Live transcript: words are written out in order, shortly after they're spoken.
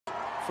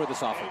for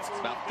this offense. It's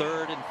about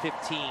 3rd and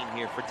 15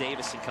 here for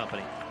Davis and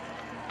company.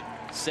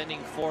 Sending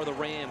for the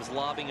Rams,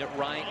 lobbing it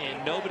right,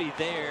 and nobody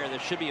there. There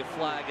should be a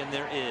flag, and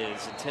there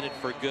is. Intended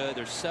for good.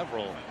 There's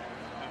several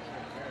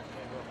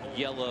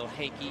yellow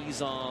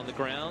hankies on the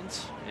ground,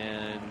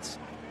 and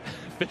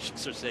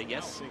officials are saying,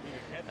 yes.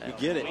 We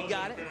get it. We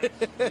got it.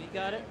 We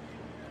got it.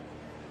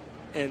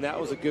 And that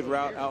was a good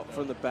route out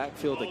from the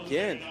backfield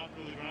again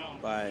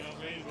by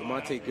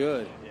DeMonte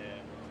Good.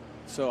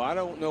 So I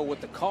don't know what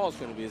the call is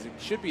going to be. It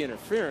should be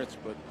interference,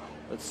 but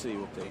let's see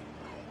what they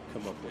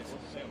come up with.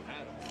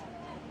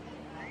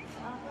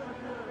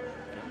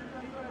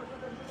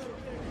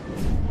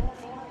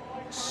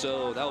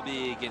 So that'll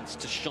be against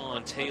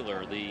Deshaun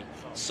Taylor, the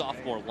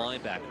sophomore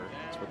linebacker.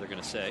 That's what they're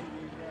going to say.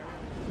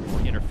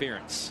 Or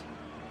interference.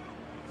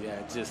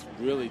 Yeah, just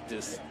really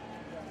just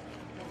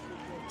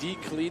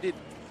decleated,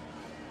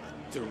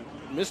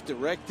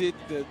 misdirected.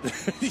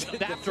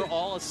 After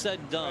all is said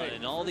and done,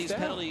 and all these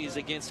penalties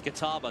against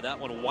Catawba, that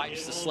one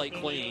wipes the slate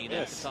clean.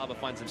 Yes. Catawba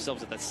finds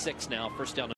themselves at that 6 now. First down.